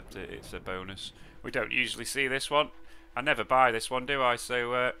 I'll accept it. It's a bonus. We don't usually see this one. I never buy this one, do I?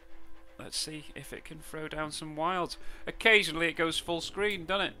 So, let's see if it can throw down some wilds. Occasionally it goes full screen,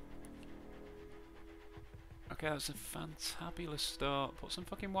 doesn't it? Okay, that's a fantabulous start. Put some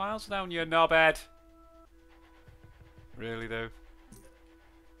fucking wilds down, you knobhead. Really, though?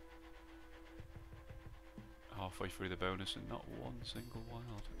 Halfway through the bonus and not one single wild.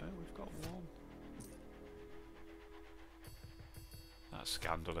 No, we've got one. That's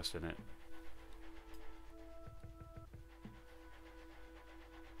scandalous, isn't it?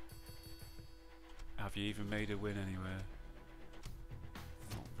 Have you even made a win anywhere?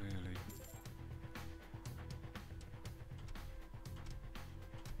 Not really.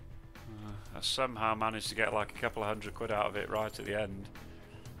 I somehow managed to get like a couple of 100 quid out of it right at the end.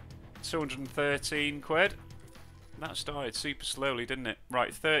 213 quid. That started super slowly, didn't it?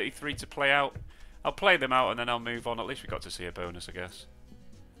 Right, 33 to play out. I'll play them out and then I'll move on. At least we got to see a bonus, I guess.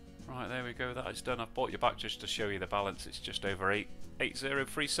 Right, there we go. That is done. I've brought you back just to show you the balance. It's just over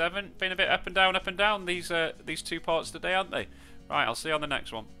 8037. Been a bit up and down these two parts today, aren't they? Right, I'll see you on the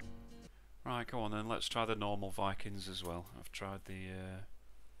next one. Right, go on then, let's try the normal Vikings as well. I've tried the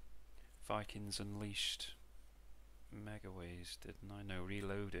Vikings Unleashed Megaways, didn't I? No,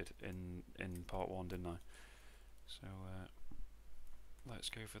 Reloaded in part 1, didn't I? So let's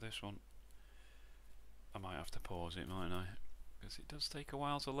go for this one. I might have to pause it, mightn't I? Because it does take a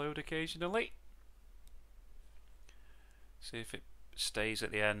while to load occasionally. See if it stays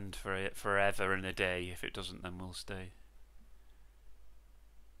at the end for it forever and a day. If it doesn't, then we'll stay.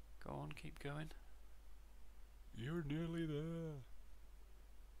 Go on, keep going. You're nearly there.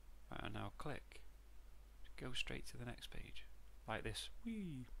 Right, and now click. Go straight to the next page. Like this.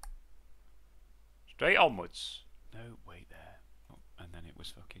 Whee! Straight onwards. No, wait there. Oh, and then it was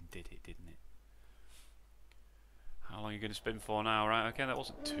fucking did it, didn't it? How long are you going to spin for now? Right, okay, that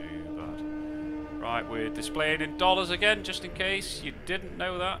wasn't too bad. Right, we're displaying in dollars again, just in case you didn't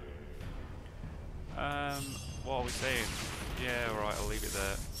know that. What are we saying? Yeah, alright, I'll leave it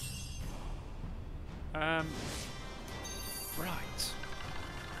there. Right.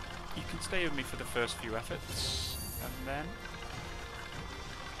 You can stay with me for the first few efforts, and then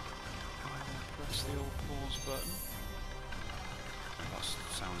I will press the old pause button. That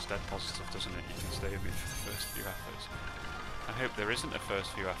sounds dead positive, doesn't it? You can stay with me for the first few efforts. I hope there isn't a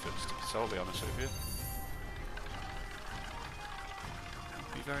first few efforts, to be totally honest with you.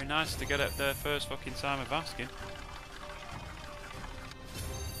 It'd be very nice to get it there first fucking time of asking.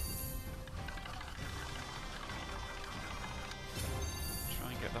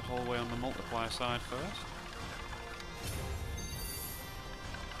 Try and get the whole way on the multiplier side first.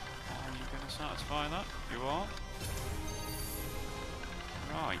 Are you going to satisfy that? You are?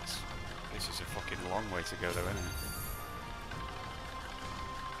 Right. This is a fucking long way to go though, isn't it?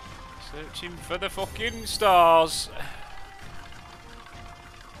 Searching for the fucking stars.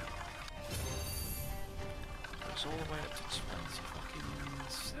 It's all the way up to 20 fucking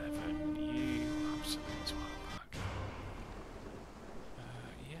 7. You absolute twatbag.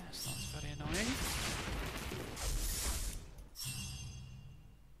 Yes, that's very annoying.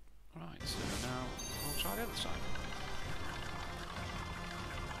 Right, so now we'll try the other side.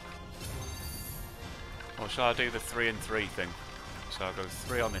 Or shall I do the 3 and 3 thing? So I'll go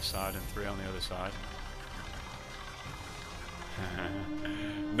 3 on this side and 3 on the other side.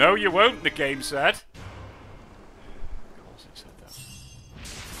 No, you won't, the game said. Of course it said that.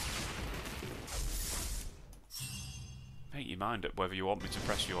 Make your mind up whether you want me to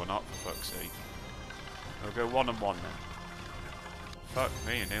press you or not, for fuck's sake. I'll go 1 and 1 then. Fuck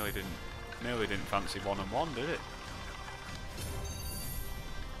me, I nearly didn't fancy 1 and 1, did it?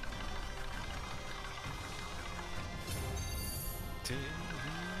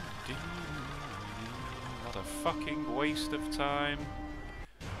 What a fucking waste of time.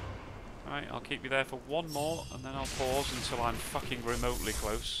 Right, I'll keep you there for 1 more and then I'll pause until I'm fucking remotely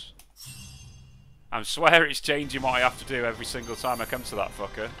close. I swear it's changing what I have to do every single time I come to that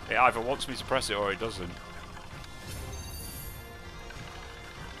fucker. It either wants me to press it or it doesn't. I'm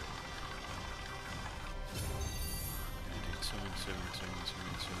gonna do 2 and 2 and 2 and 2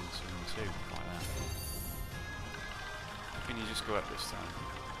 and 2 and 2 and 2 like that. Can you just go up this time?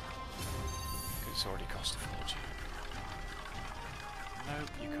 It's already cost a fortune. Nope,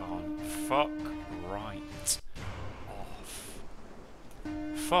 you can't. Fuck right off.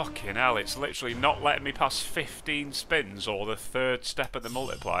 Fucking hell, it's literally not letting me pass 15 spins or the 3rd step of the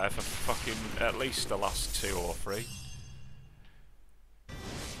multiplier for fucking at least the last 2 or 3.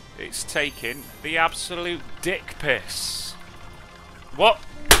 It's taking the absolute dick piss. What?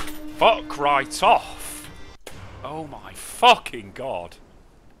 Fuck right off. Oh my fucking god.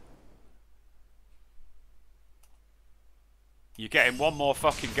 You're getting 1 more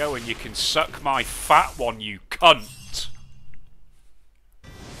fucking go and you can suck my fat one, you cunt.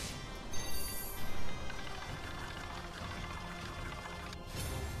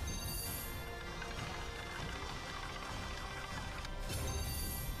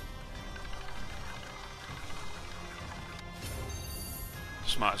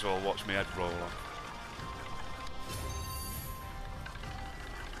 Just might as well watch my head roll on.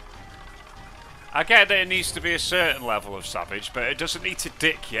 I get that it needs to be a certain level of savage, but it doesn't need to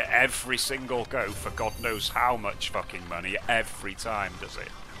dick you every single go for God knows how much fucking money every time, does it?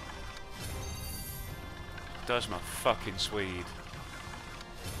 Does my fucking Swede.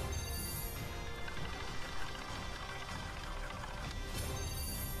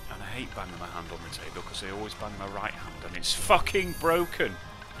 And I hate banging my hand on the table because I always bang my right hand and it's fucking broken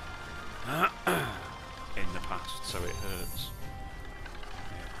in the past, so it hurts.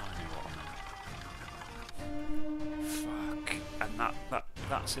 Fuck. And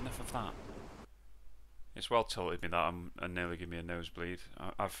that's enough of that. It's well tilted me that and nearly give me a nosebleed.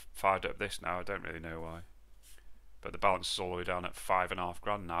 I've fired up this now, I don't really know why. But the balance is all the way down at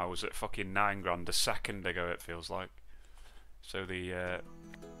 £5.5 now. I was at fucking £9 a second ago, it feels like. So the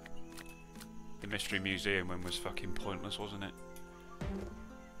Mystery Museum one was fucking pointless, wasn't it?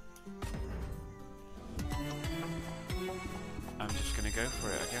 I'm just gonna go for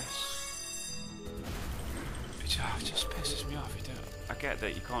it, I guess. It just pisses me off. I get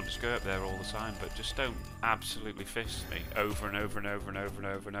that you can't just go up there all the time, but just don't absolutely fist me over and over and over and over and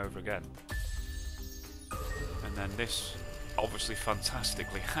over and over again. And then this, obviously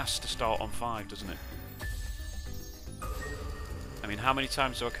fantastically, has to start on 5, doesn't it? I mean, how many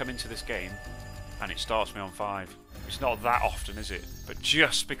times do I come into this game and it starts me on 5? It's not that often, is it? But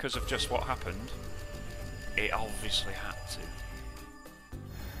just because of just what happened, it obviously had to.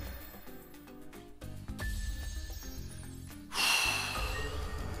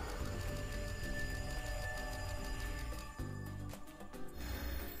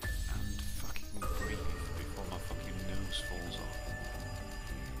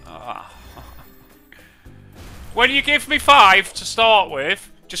 When you give me 5 to start with,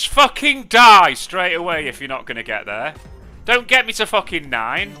 just fucking die straight away if you're not going to get there. Don't get me to fucking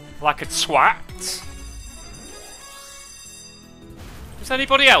 9 like a twat. Does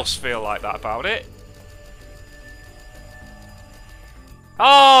anybody else feel like that about it?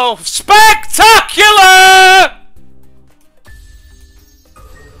 Oh, spectacular!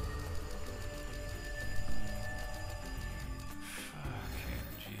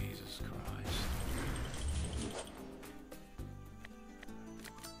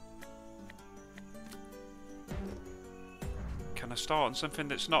 Can I start on something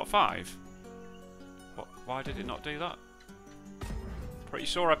that's not 5? What? Why did it not do that? Pretty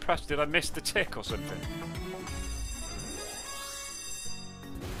sure I pressed. Did I miss the tick or something?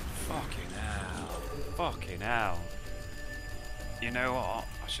 Fucking hell. Fucking hell. You know what?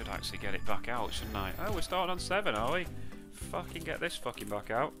 I should actually get it back out, shouldn't I? Oh, we're starting on 7, are we? Fucking get this fucking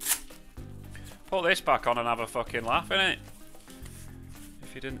back out. Put this back on and have a fucking laugh, innit?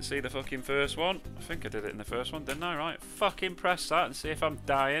 If you didn't see the fucking first one, I think I did it in the first one, didn't I? Right, fucking press that and see if I'm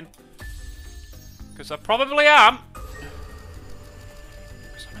dying. Because I probably am.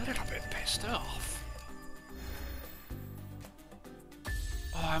 Because I'm a little bit pissed off.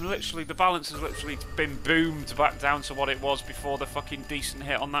 Oh, I'm literally, the balance has literally been boomed back down to what it was before the fucking decent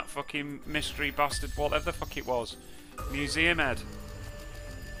hit on that fucking mystery bastard, whatever the fuck it was. Museum head.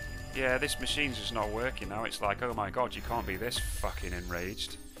 Yeah, this machine's just not working now. It's like, oh my god, you can't be this fucking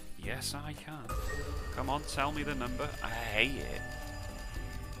enraged. Yes, I can. Come on, tell me the number. I hate it.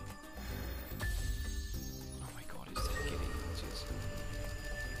 Oh my god, it's taking ages.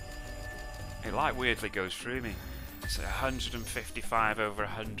 It like weirdly goes through me. It's 155 over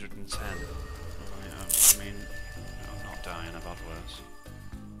 110. Right, I mean, I'm not dying, I've had worse.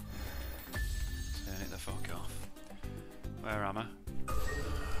 Turn it the fuck off. Where am I?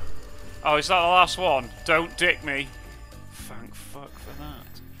 Oh, is that the last one? Don't dick me. Thank fuck for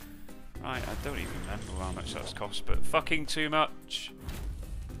that. Right, I don't even remember how much that's cost, but fucking too much.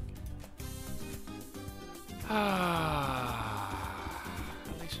 At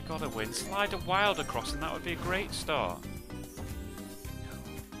least we got a win. Slide a wild across and that would be a great start.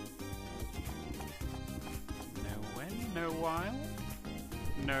 No win, no wild.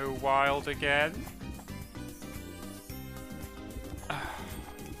 No wild again.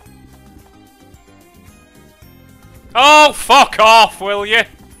 Oh, fuck off, will you?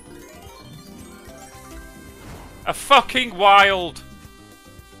 A fucking wild.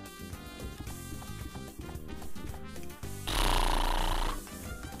 Ow,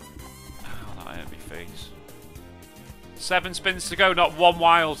 that hurt me face. 7 spins to go, not one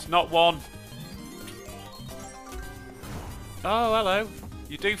wild, not one. Oh, hello.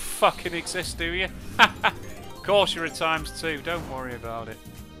 You do fucking exist, do you? Of course you're at ×2, don't worry about it.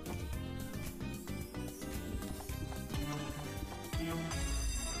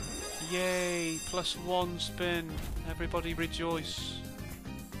 Yay, +1 spin. Everybody rejoice.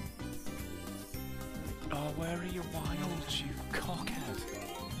 Oh, where are your wilds, you cockhead?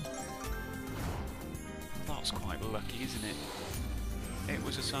 That's quite lucky, isn't it? It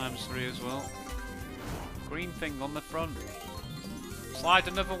was a ×3 as well. Green thing on the front. Slide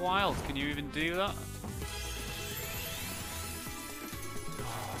another wild. Can you even do that?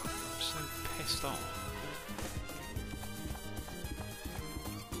 Oh, I'm so pissed off.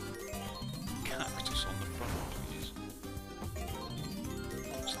 Cactus on the front, please.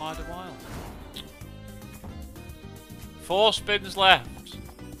 Slide a wild. 4 spins left.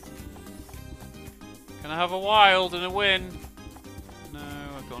 Can I have a wild and a win? No,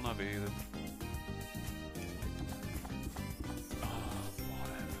 I can't have either.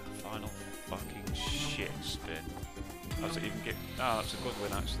 final fucking shit spin. Does it even get... Oh, that's a good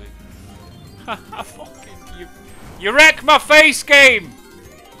win, actually. Haha, fucking... You wreck my face, game!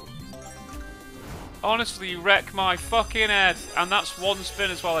 Honestly, you wreck my fucking head. And that's one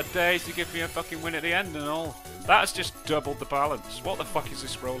spin as well a day to give me a fucking win at the end and all. That's just doubled the balance. What the fuck is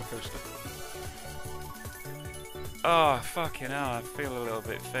this roller coaster? Oh, fucking hell, I feel a little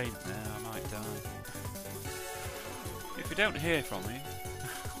bit faint now. I might die. If you don't hear from me,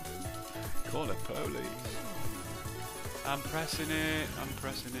 call the police. I'm pressing it. I'm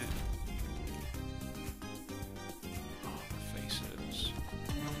pressing it. Oh, my face hurts.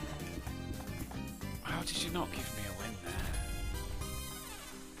 How did you not give me a win there?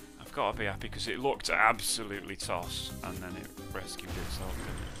 I've got to be happy because it looked absolutely toss and then it rescued itself,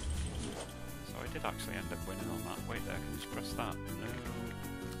 didn't it? So I did actually end up winning on that. Wait there, can I just press that? No.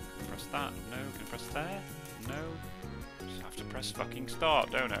 Can I press that? No. Can I press there? No. Just have to press fucking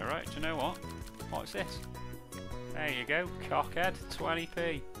start, don't I? Right, do you know what? What's this? There you go, cockhead,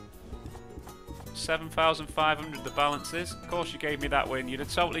 20p. 7,500 the balance is. Of course you gave me that win. You'd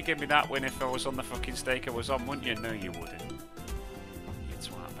have totally given me that win if I was on the fucking stake I was on, wouldn't you? No, you wouldn't. You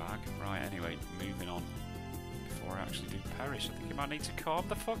twat bag. Right, anyway, moving on. Before I actually do perish, I think you might need to calm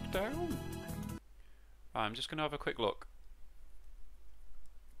the fuck down. Right, I'm just going to have a quick look.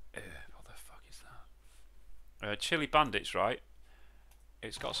 What the fuck is that? Chili Bandits, right?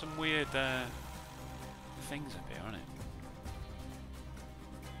 It's got some weird things up here, hasn't it?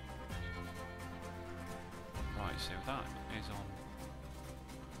 Right, so that is on.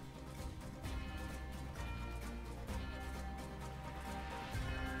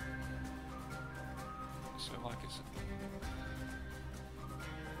 So like it's.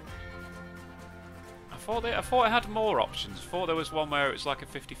 I thought it had more options. I thought there was one where it's like a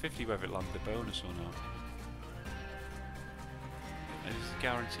 50-50 whether it landed a bonus or not. It's a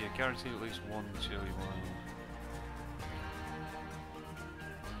guarantee. I guarantee at least one chili wild.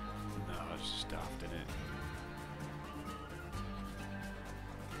 No, that's just daft, innit?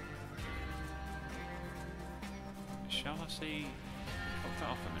 Shall I see? Fuck that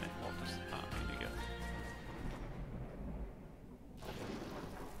off a minute. What does that mean again?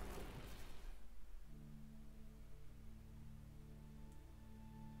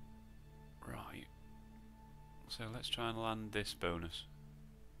 Right. So let's try and land this bonus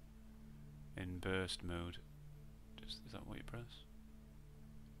in burst mode. Is that what you press?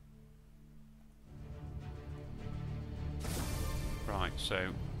 Right,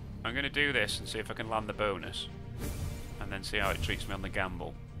 so I'm going to do this and see if I can land the bonus and then see how it treats me on the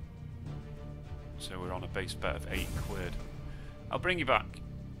gamble. So we're on a base bet of 8 quid. I'll bring you back.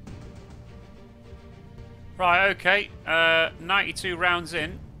 Right, okay, 92 rounds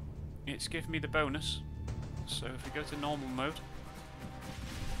in, it's given me the bonus. So if we go to normal mode,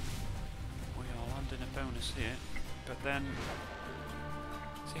 we are landing a bonus here, but then,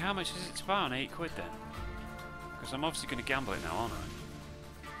 see how much is it to buy on 8 quid then? Because I'm obviously going to gamble it now, aren't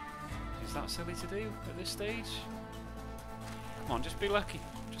I? Is that silly to do at this stage? Come on, just be lucky.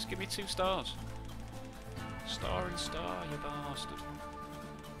 Just give me 2 stars. Star and star, you bastard.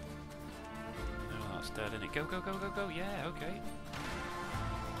 No, that's dead, isn't it? Go, go, go, go, go. Yeah, okay.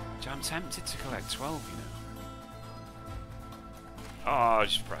 I'm tempted to collect 12, you know. Oh, I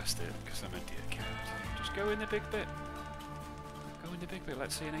just pressed it because I'm a dickhead. Just go in the big bit. Go in the big bit.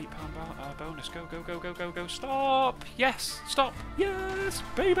 Let's see an £8 bonus. Go, go, go, go, go, go. Stop! Yes! Stop! Yes!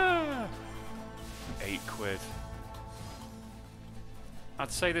 Baby! 8 quid.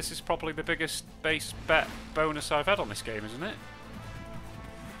 I'd say this is probably the biggest base bet bonus I've had on this game, isn't it?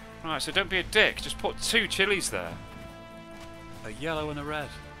 Right, so don't be a dick. Just put 2 chilies there. A yellow and a red.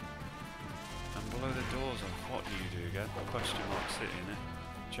 And below the doors on. What do you do again? Question mark city,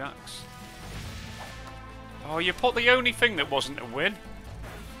 innit? Jacks. Oh, you put the only thing that wasn't a win.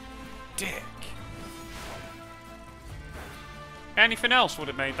 Dick. Anything else would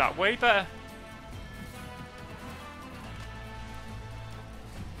have made that way better.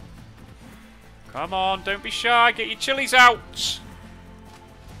 Come on, don't be shy. Get your chilies out.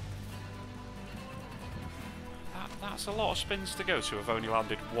 That's a lot of spins to go to. I've only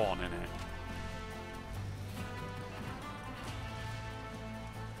landed 1 in it.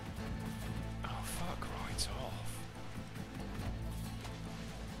 Oh, fuck right off.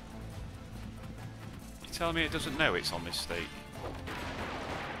 You're telling me it doesn't know it's on this stake?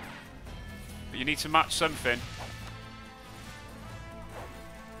 But you need to match something.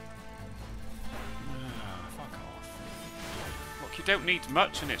 Fuck off. Look, you don't need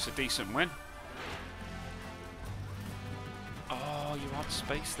much and it's a decent win. Oh, you had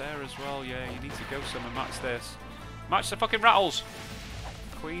space there as well. Yeah, you need to go some and match this. Match the fucking rattles.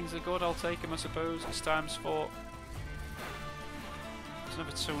 Queens are good, I'll take them I suppose. It's times 4. It's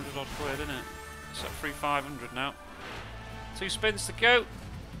another 200 odd quid, isn't it? It's at 3,500 now. 2 spins to go.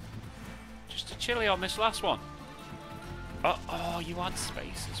 Just a chilly on this last one. Oh, you had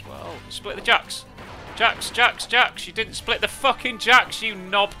space as well. Split the jacks. Jacks. You didn't split the fucking jacks, you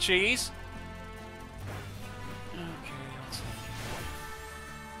knob cheese. Okay,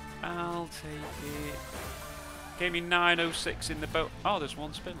 I'll take it. Gave me 906 in the boat. Oh, there's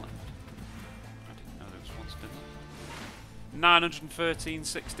 1 spin left. I didn't know there was 1 spin left.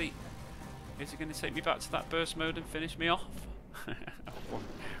 913.60. Is it going to take me back to that burst mode and finish me off?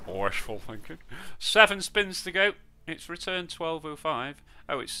 Wishful thinking. 7 spins to go. It's returned 12.05.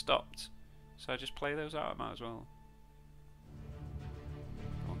 Oh, it's stopped. So I just play those out. I might as well.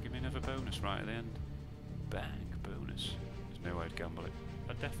 Come on, give me another bonus right at the end. Bang, bonus. There's no way I'd gamble it.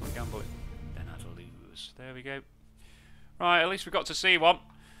 I'd definitely gamble it. Then I'd lose. There we go. Right, at least we got to see one.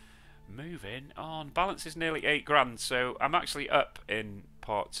 Moving on. Balance is nearly 8 grand, so I'm actually up in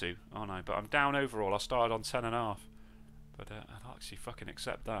part 2, aren't I? But I'm down overall. I started on 10.5. But I'll actually fucking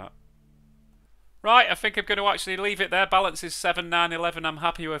accept that. Right, I think I'm going to actually leave it there. Balance is 7, 9, 11. I'm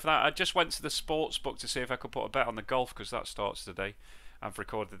happy with that. I just went to the sports book to see if I could put a bet on the golf because that starts today. I've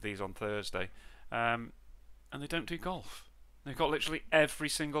recorded these on Thursday. And they don't do golf. They've got literally every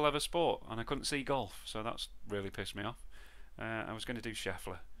single other sport, and I couldn't see golf, so that's really pissed me off. I was going to do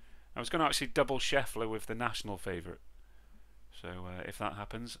Scheffler. I was going to actually double Scheffler with the national favourite. So if that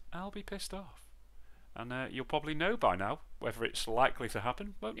happens, I'll be pissed off. And you'll probably know by now whether it's likely to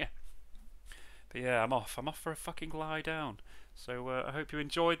happen, won't you? But yeah, I'm off. I'm off for a fucking lie down. So I hope you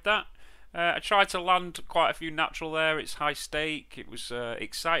enjoyed that. I tried to land quite a few natural there. It's high stake. It was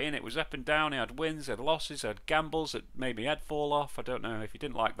exciting. It was up and down. It had wins, it had losses, it had gambles that made my head fall off. I don't know. If you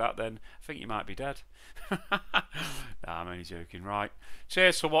didn't like that, then I think you might be dead. Nah, I'm only joking. Right.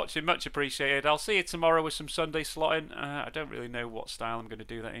 Cheers for watching. Much appreciated. I'll see you tomorrow with some Sunday slotting. I don't really know what style I'm going to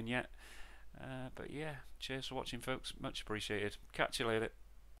do that in yet. But yeah, cheers for watching, folks. Much appreciated. Catch you later.